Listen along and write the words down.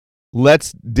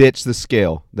Let's ditch the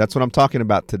scale. That's what I'm talking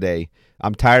about today.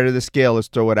 I'm tired of the scale. Let's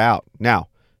throw it out. Now,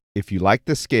 if you like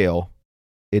the scale,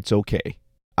 it's okay.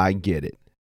 I get it.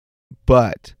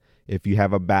 But if you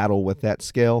have a battle with that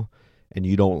scale and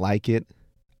you don't like it,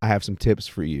 I have some tips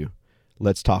for you.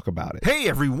 Let's talk about it. Hey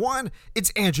everyone, it's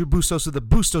Andrew Bustos of the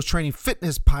Bustos Training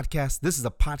Fitness Podcast. This is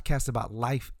a podcast about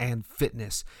life and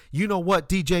fitness. You know what,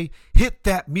 DJ? Hit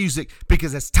that music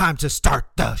because it's time to start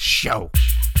the show.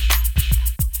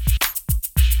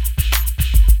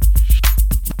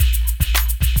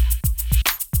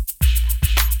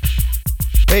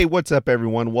 Hey, what's up,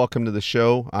 everyone? Welcome to the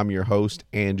show. I'm your host,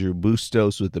 Andrew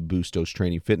Bustos with the Bustos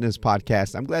Training Fitness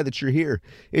Podcast. I'm glad that you're here.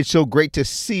 It's so great to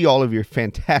see all of your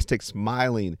fantastic,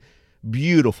 smiling,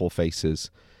 beautiful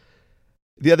faces.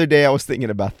 The other day, I was thinking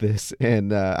about this,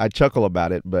 and I chuckle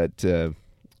about it, but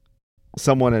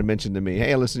someone had mentioned to me,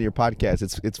 hey, I listen to your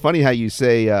podcast. It's funny how you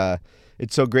say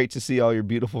it's so great to see all your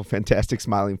beautiful, fantastic,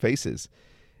 smiling faces.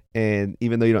 And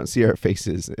even though you don't see our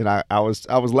faces, and I was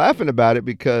laughing about it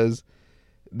because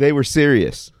they were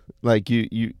serious. Like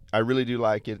I really do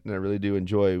like it, and I really do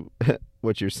enjoy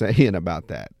what you're saying about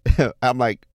that. I'm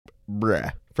like,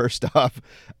 bruh. First off,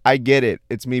 I get it.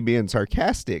 It's me being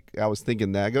sarcastic. I was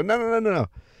thinking that. I go, no.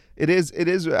 It is.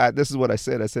 This is what I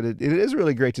said. I said it is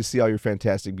really great to see all your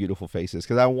fantastic, beautiful faces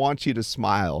because I want you to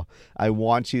smile. I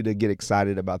want you to get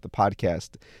excited about the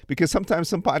podcast because sometimes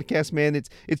some podcasts, man, it's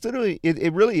literally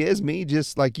it really is me.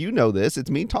 Just like this,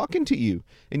 it's me talking to you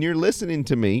and you're listening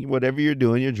to me. Whatever you're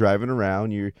doing, you're driving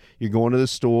around, you're going to the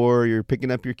store, you're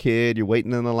picking up your kid, you're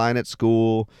waiting in the line at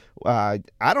school. I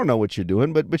don't know what you're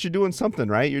doing, but you're doing something,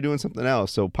 right? You're doing something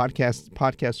else. So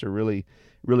podcasts are really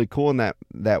cool in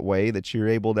that way that you're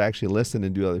able to actually listen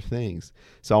and do other things.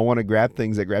 So I want to grab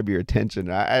things that grab your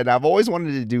attention. And I've always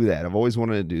wanted to do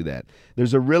that.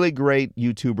 There's a really great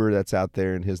YouTuber that's out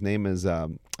there, and his name is,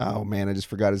 oh man, I just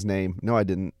forgot his name. No, I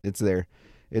didn't. It's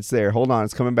there. Hold on.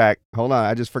 It's coming back. Hold on.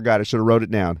 I just forgot. I should have wrote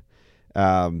it down.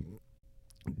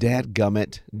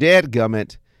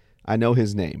 Dadgummit. I know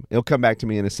his name. It'll come back to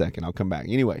me in a second. I'll come back.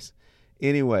 Anyways.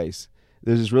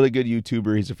 There's this really good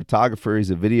YouTuber. He's a photographer. He's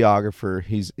a videographer.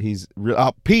 He's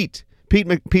Pete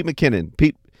McKinnon.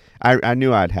 Pete, I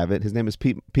knew I'd have it. His name is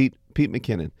Pete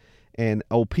McKinnon. And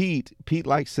Pete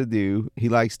likes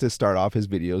to start off his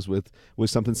videos with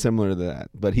something similar to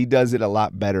that. But he does it a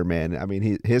lot better, man. I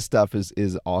mean, his stuff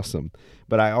is awesome.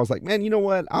 But I was like, man, you know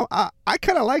what? I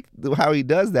kind of like how he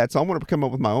does that. So I'm going to come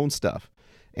up with my own stuff.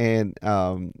 And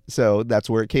so that's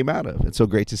where it came out of. It's so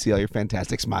great to see all your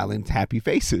fantastic, smiling, happy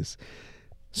faces.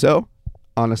 So,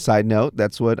 on a side note,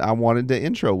 that's what I wanted to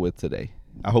intro with today.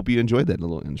 I hope you enjoyed that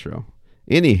little intro.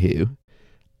 Anywho,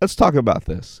 let's talk about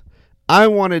this. I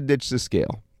want to ditch the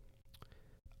scale.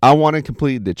 I want to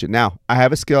completely ditch it. Now, I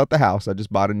have a scale at the house. I just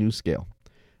bought a new scale.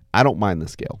 I don't mind the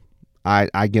scale.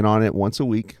 I get on it once a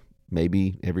week,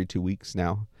 maybe every 2 weeks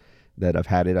now that I've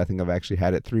had it. I think I've actually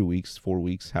had it 3 weeks, 4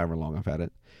 weeks, however long I've had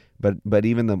it. But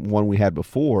even the one we had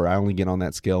before, I only get on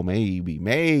that scale maybe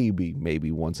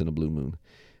once in a blue moon.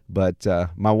 But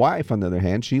my wife, on the other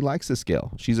hand, she likes the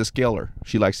scale. She's a scaler.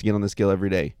 She likes to get on the scale every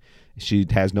day. She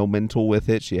has no mental with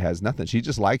it. She has nothing. She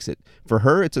just likes it. For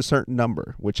her, it's a certain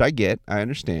number, which I get. I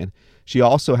understand. She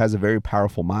also has a very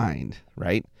powerful mind,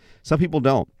 right? Some people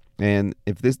don't. And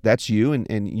if that's you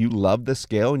and you love the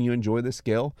scale and you enjoy the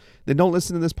scale, then don't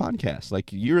listen to this podcast.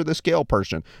 Like, you're the scale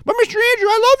person. But Mr. Andrew,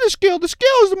 I love the scale. The scale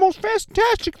is the most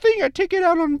fantastic thing. I take it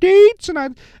out on dates and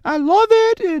I love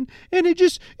it and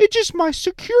it's just my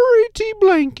security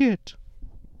blanket.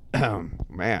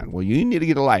 Man, well, you need to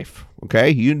get a life,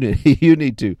 okay? You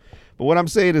need to. But what I'm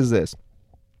saying is this.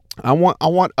 I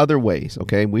want other ways,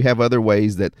 okay? We have other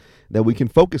ways that we can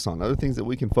focus on, other things that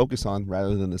we can focus on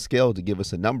rather than the scale to give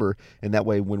us a number. And that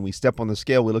way, when we step on the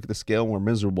scale, we look at the scale and we're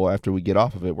miserable after we get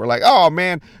off of it. We're like, oh,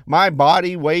 man, my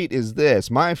body weight is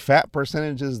this. My fat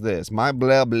percentage is this. My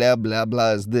blah, blah, blah,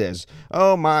 blah is this.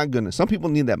 Oh, my goodness. Some people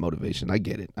need that motivation. I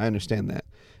get it. I understand that.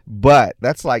 But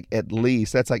that's like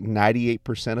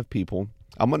 98% of people.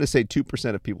 I'm going to say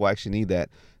 2% of people actually need that.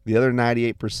 The other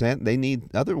 98%, they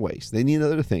need other ways. They need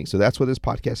other things. So that's what this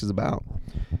podcast is about.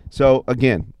 So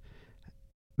again,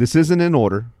 this isn't in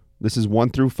order. This is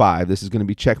 1 through 5. This is going to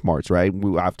be check marks, right?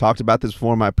 I've talked about this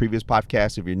before in my previous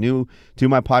podcast. If you're new to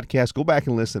my podcast, go back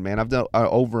and listen, man. I've done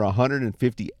over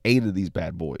 158 of these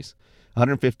bad boys.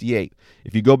 158.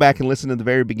 If you go back and listen to the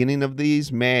very beginning of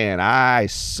these, man, I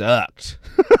sucked.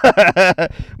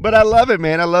 But I love it,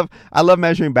 man. I love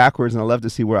measuring backwards, and I love to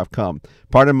see where I've come.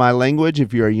 Pardon my language.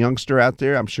 If you're a youngster out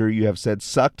there, I'm sure you have said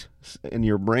sucked in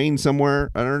your brain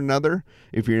somewhere or another.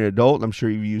 If you're an adult, I'm sure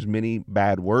you've used many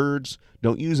bad words.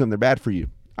 Don't use them. They're bad for you.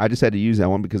 I just had to use that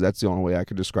one because that's the only way I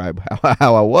could describe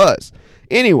how I was.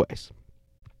 Anyways,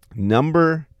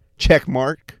 check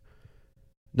mark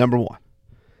number 1.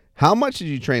 How much did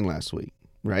you train last week,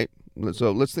 right?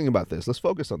 So let's think about this. Let's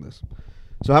focus on this.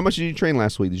 So how much did you train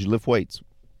last week? Did you lift weights?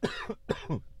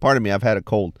 Pardon me, I've had a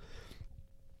cold.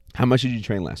 How much did you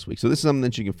train last week? So this is something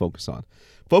that you can focus on.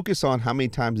 Focus on how many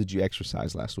times did you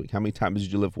exercise last week? How many times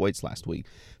did you lift weights last week?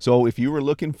 So if you were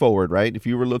looking forward, right? If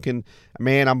you were looking,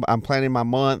 man, I'm planning my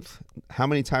month. How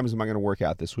many times am I going to work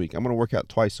out this week? I'm going to work out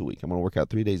twice a week. I'm going to work out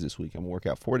 3 days this week. I'm going to work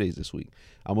out 4 days this week.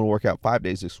 I'm going to work out 5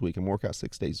 days this week. I'm going to work out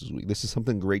 6 days this week. This is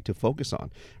something great to focus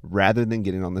on rather than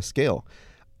getting on the scale.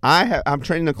 I'm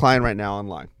training a client right now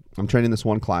online. I'm training this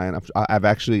one client.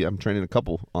 I'm training a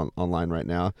couple online right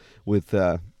now with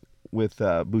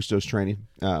Bustos Training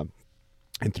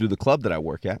and through the club that I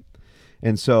work at.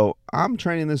 And so I'm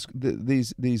training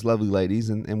these lovely ladies,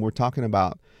 and we're talking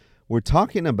about,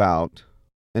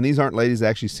 and these aren't ladies that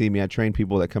actually see me. I train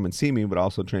people that come and see me, but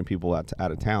also train people out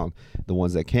of town, the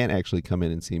ones that can't actually come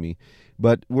in and see me.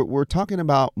 But we're talking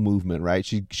about movement, right?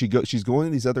 She's going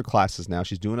to these other classes now.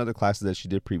 She's doing other classes that she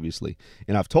did previously.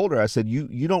 And I've told her, I said,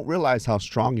 you don't realize how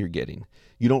strong you're getting.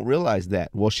 You don't realize that.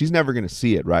 Well, she's never going to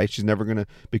see it, right? She's never going to,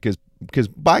 because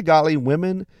by golly,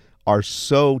 women are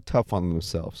so tough on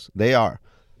themselves. They are.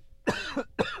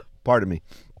 Pardon me.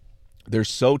 They're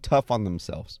so tough on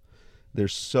themselves. They're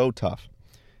so tough.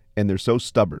 And they're so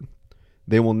stubborn.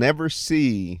 They will never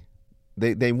see,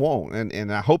 they won't.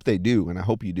 And I hope they do, and I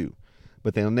hope you do.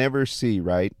 But they'll never see,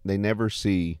 right? They never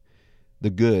see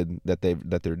the good that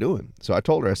they're doing. So I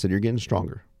told her, I said, you're getting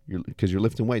stronger. Because you're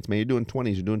lifting weights. Man, you're doing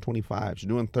 20s, you're doing 25s, you're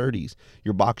doing 30s.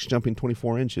 You're box jumping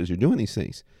 24 inches. You're doing these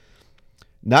things.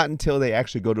 Not until they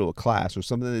actually go to a class or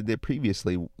something they did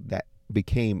previously that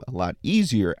became a lot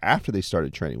easier after they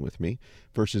started training with me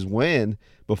versus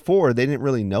before they didn't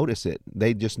really notice it.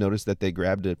 They just noticed that they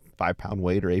grabbed a 5-pound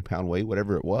weight or 8-pound weight,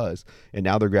 whatever it was, and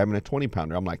now they're grabbing a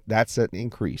 20-pounder. I'm like, that's an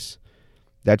increase.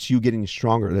 That's you getting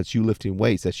stronger. That's you lifting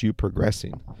weights. That's you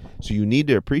progressing. So you need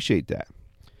to appreciate that.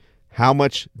 How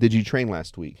much did you train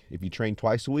last week? If you train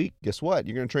twice a week, guess what?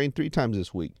 You're going to train 3 times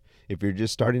this week. If you're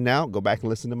just starting out, go back and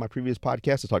listen to my previous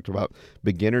podcast. I talked about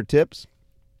beginner tips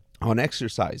on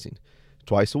exercising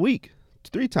twice a week,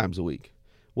 3 times a week,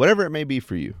 whatever it may be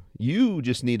for you. You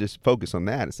just need to focus on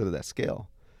that instead of that scale.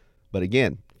 But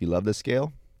again, if you love the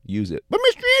scale, use it. But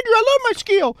Mr. Andrew, I love my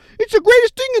scale. It's the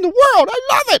greatest thing in the world. I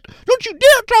love it. Don't you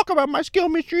dare talk about my scale,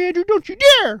 Mr. Andrew. Don't you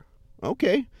dare.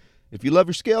 Okay. If you love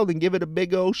your scale, then give it a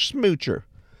big old smoocher.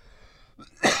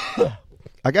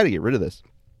 I got to get rid of this.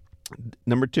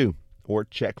 Number 2, or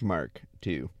check mark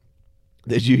 2.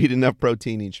 Did you eat enough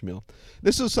protein each meal?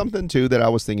 This is something, too, that I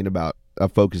was thinking about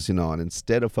focusing on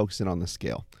instead of focusing on the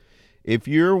scale. If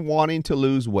you're wanting to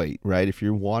lose weight, right, if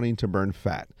you're wanting to burn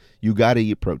fat, you got to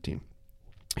eat protein.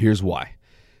 Here's why.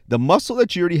 The muscle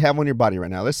that you already have on your body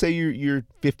right now, let's say you're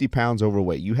 50 pounds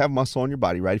overweight. You have muscle on your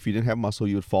body, right? If you didn't have muscle,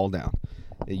 you would fall down.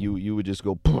 You would just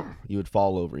go, you would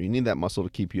fall over. You need that muscle to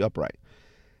keep you upright.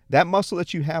 That muscle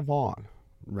that you have on,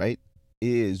 right,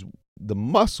 is the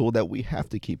muscle that we have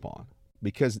to keep on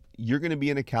because you're going to be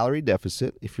in a calorie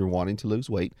deficit if you're wanting to lose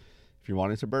weight. If you're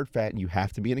wanting to burn fat, you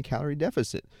have to be in a calorie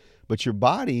deficit. But your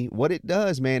body, what it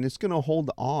does, man, it's going to hold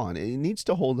on. It needs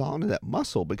to hold on to that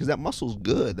muscle because that muscle's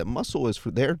good. That muscle is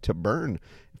there to burn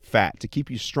fat, to keep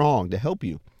you strong, to help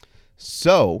you.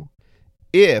 So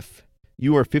if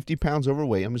you are 50 pounds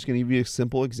overweight, I'm just going to give you a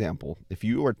simple example. If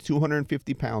you are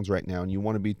 250 pounds right now and you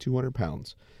want to be 200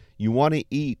 pounds, you want to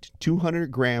eat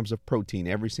 200 grams of protein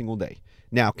every single day.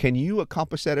 Now, can you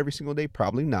accomplish that every single day?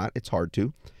 Probably not. It's hard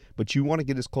to. But you want to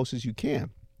get as close as you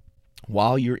can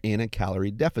while you're in a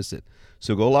calorie deficit.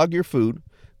 So go log your food.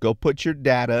 Go put your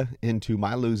data into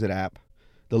my Lose It app,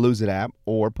 the Lose It app,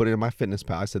 or put it in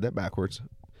MyFitnessPal. I said that backwards.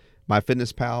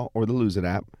 MyFitnessPal or the Lose It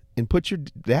app. And put your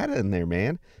data in there,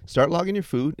 man. Start logging your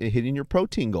food and hitting your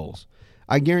protein goals.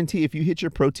 I guarantee if you hit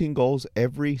your protein goals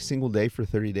every single day for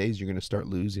 30 days, you're going to start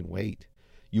losing weight.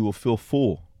 You will feel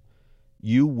full.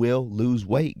 You will lose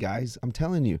weight, guys. I'm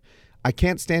telling you. I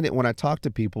can't stand it when I talk to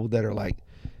people that are like,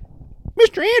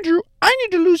 Mr. Andrew, I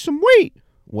need to lose some weight.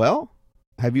 Well,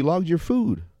 have you logged your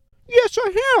food? Yes,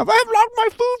 I have. I've logged my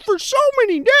food for so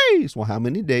many days. Well, how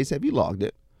many days have you logged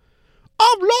it?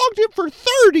 I've logged it for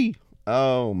 30.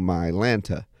 Oh, my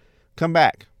Lanta. Come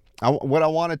back. What I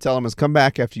want to tell them is come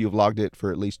back after you've logged it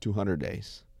for at least 200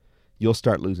 days. You'll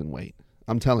start losing weight.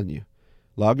 I'm telling you.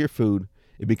 Log your food.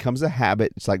 It becomes a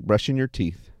habit. It's like brushing your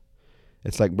teeth.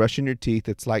 It's like brushing your teeth.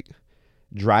 It's like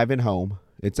driving home.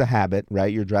 It's a habit,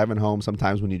 right? You're driving home.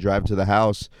 Sometimes when you drive to the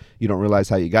house, you don't realize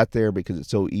how you got there because it's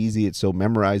so easy. It's so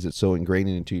memorized. It's so ingrained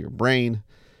into your brain.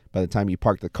 By the time you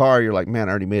park the car, you're like, man,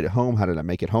 I already made it home. How did I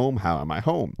make it home? How am I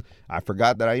home? I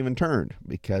forgot that I even turned,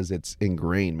 because it's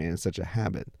ingrained, man. It's such a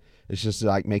habit. It's just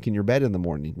like making your bed in the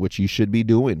morning, which you should be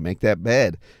doing. Make that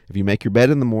bed. If you make your bed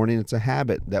in the morning, it's a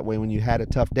habit. That way, when you had a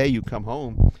tough day, you come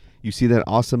home, you see that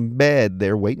awesome bed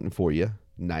there waiting for you,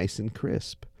 nice and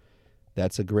crisp.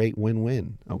 That's a great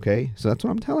win-win, okay? So that's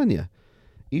what I'm telling you.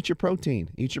 Eat your protein.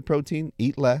 Eat your protein.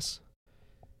 Eat less.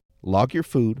 Log your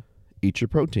food. Eat your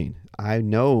protein. I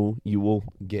know you will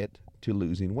get to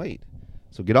losing weight.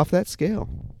 So get off that scale.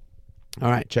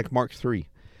 All right, check mark 3.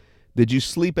 Did you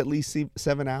sleep at least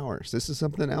 7 hours? This is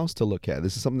something else to look at.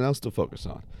 This is something else to focus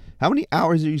on. How many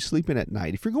hours are you sleeping at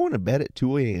night? If you're going to bed at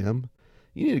 2 a.m.,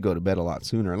 you need to go to bed a lot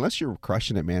sooner, unless you're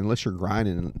crushing it, man, unless you're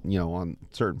grinding, on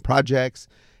certain projects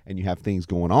and you have things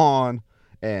going on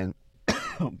and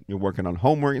you're working on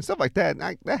homework and stuff like that.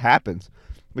 That happens.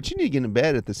 But you need to get in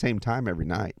bed at the same time every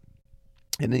night.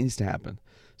 And it needs to happen.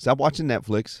 Stop watching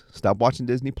Netflix. Stop watching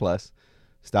Disney Plus.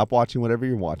 Stop watching whatever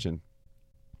you're watching.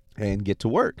 And get to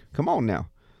work. Come on now.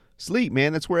 Sleep,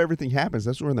 man. That's where everything happens.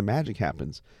 That's where the magic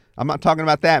happens. I'm not talking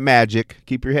about that magic.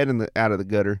 Keep your head out of the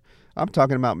gutter. I'm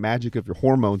talking about magic of your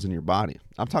hormones in your body.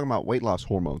 I'm talking about weight loss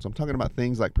hormones. I'm talking about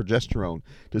things like progesterone,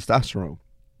 testosterone,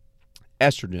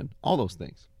 estrogen, all those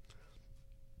things.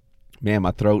 Man,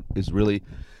 my throat is really,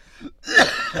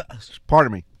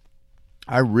 pardon me.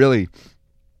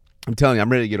 I'm telling you,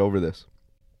 I'm ready to get over this.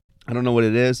 I don't know what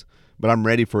it is, but I'm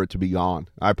ready for it to be gone.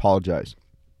 I apologize.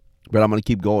 But I'm going to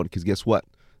keep going, because guess what?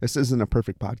 This isn't a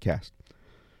perfect podcast.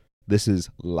 This is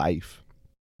life.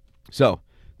 So,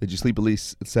 did you sleep at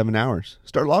least 7 hours?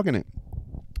 Start logging it.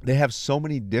 They have so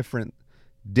many different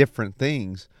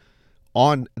things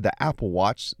on the Apple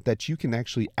Watch that you can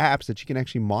actually, apps that you can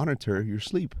actually monitor your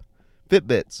sleep.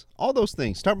 Fitbits, all those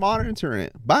things. Start monitoring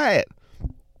it. Buy it.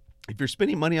 If you're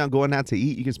spending money on going out to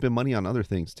eat, you can spend money on other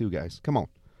things too, guys. Come on.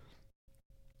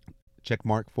 Check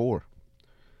mark 4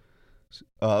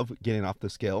 of getting off the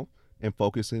scale and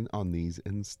focusing on these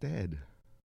instead.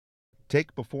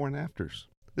 Take before and afters.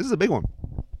 This is a big one.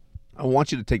 I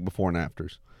want you to take before and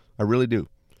afters. I really do.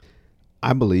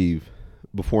 I believe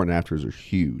before and afters are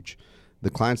huge. The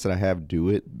clients that I have do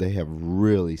it, they have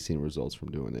really seen results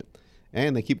from doing it.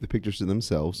 And they keep the pictures to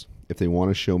themselves. If they want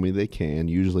to show me, they can.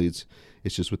 Usually it's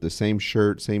just with the same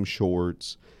shirt, same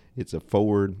shorts. It's a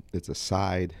forward, it's a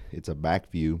side, it's a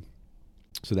back view.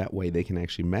 So that way they can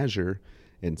actually measure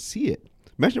and see it.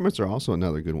 Measurements are also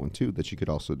another good one too that you could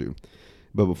also do.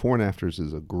 But before and afters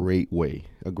is a great way,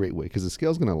 because the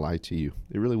scale's going to lie to you.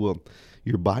 It really will.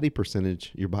 Your body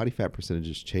fat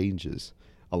percentage changes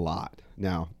a lot.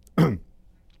 Now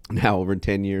over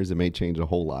 10 years, it may change a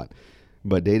whole lot.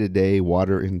 But day to day,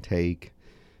 water intake,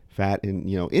 fat, and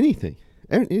anything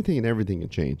and everything can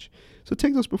change. So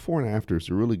take those before and afters.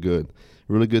 They're really good.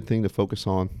 A really good thing to focus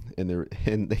on, and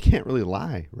they can't really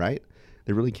lie, right?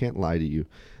 They really can't lie to you.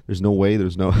 There's no way,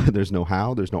 there's no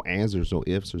how, there's no ands, there's no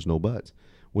ifs, there's no buts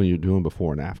when you're doing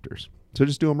before and afters. So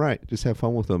just do them right. Just have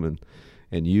fun with them, and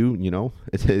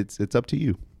it's up to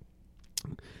you.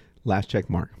 Last check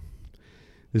mark.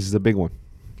 This is a big one.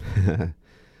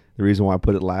 The reason why I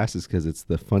put it last is because it's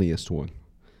the funniest one.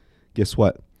 Guess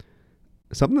what?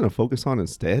 Something to focus on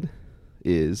instead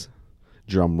is,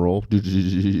 drum roll,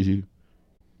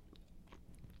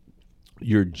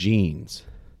 your jeans.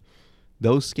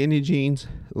 Those skinny jeans,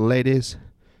 ladies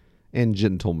and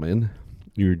gentlemen,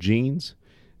 your jeans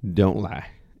don't lie.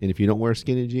 And if you don't wear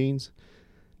skinny jeans,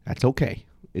 that's okay.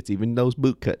 It's even those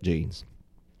bootcut jeans.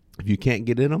 If you can't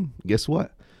get in them, guess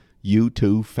what? You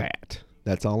too fat.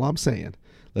 That's all I'm saying.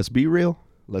 Let's be real.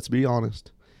 Let's be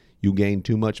honest. You gain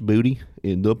too much booty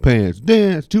in the pants.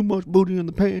 Dance. Too much booty in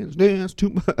the pants. Dance. Too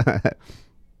much.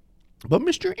 But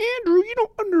Mr. Andrew, you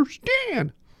don't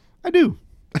understand. I do.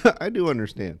 I do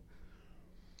understand.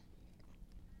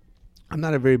 I'm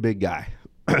not a very big guy.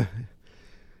 At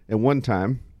one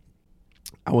time,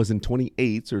 I was in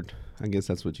 28s, or I guess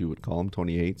that's what you would call them,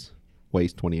 28s.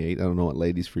 Waist 28. I don't know what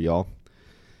ladies for y'all.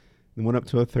 Then went up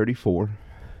to a 34.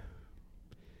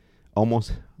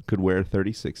 Almost could wear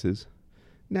 36s.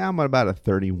 Now I'm at about a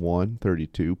 31,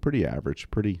 32. Pretty average.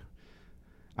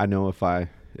 I know if my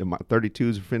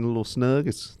 32s are feeling a little snug,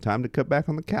 it's time to cut back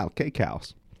on the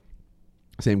K-cows.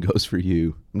 Same goes for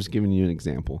you. I'm just giving you an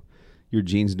example. Your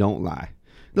jeans don't lie.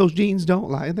 Those jeans don't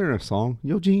lie. Isn't there a song?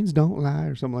 Your jeans don't lie,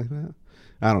 or something like that?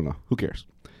 I don't know. Who cares?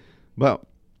 Well,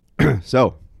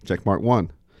 so check mark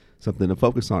 1. Something to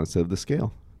focus on instead of the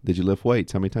scale. Did you lift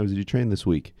weights? How many times did you train this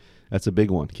week? That's a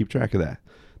big one. Keep track of that.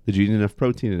 Did you eat enough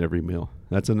protein at every meal?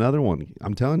 That's another one.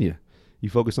 I'm telling you. You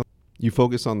focus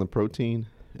on the protein,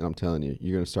 and I'm telling you,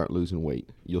 you're going to start losing weight.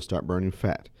 You'll start burning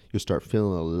fat. You'll start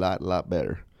feeling a lot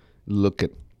better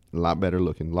looking. A lot better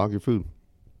looking. Log your food.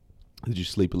 Did you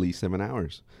sleep at least 7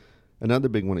 hours? Another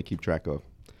big one to keep track of.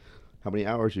 How many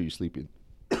hours are you sleeping?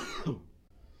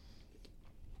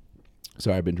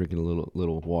 Sorry, I've been drinking a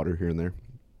little water here and there.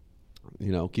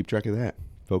 Keep track of that.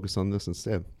 Focus on this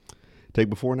instead. Take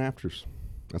before and afters.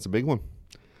 That's a big one.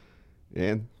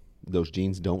 And those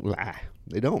genes don't lie.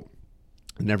 They don't.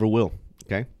 Never will.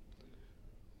 Okay?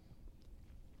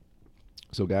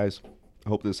 So, guys, I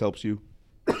hope this helps you.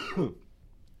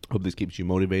 Hope this keeps you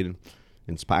motivated,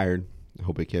 inspired. I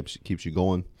hope it keeps you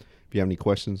going. If you have any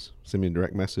questions, send me a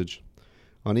direct message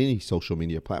on any social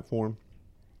media platform.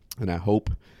 And I hope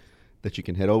that you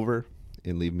can head over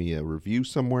and leave me a review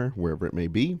somewhere, wherever it may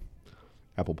be.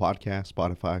 Apple Podcasts,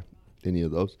 Spotify, any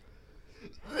of those.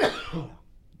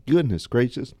 Goodness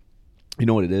gracious. You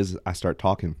know what it is? I start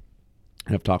talking,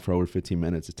 and I've talked for over 15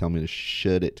 minutes. It's telling me to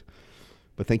shut it.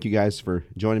 But thank you guys for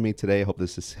joining me today. I hope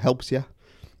this helps you.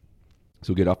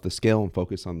 So get off the scale and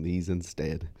focus on these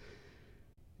instead.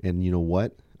 And you know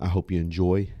what? I hope you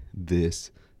enjoy this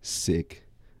sick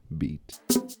beat.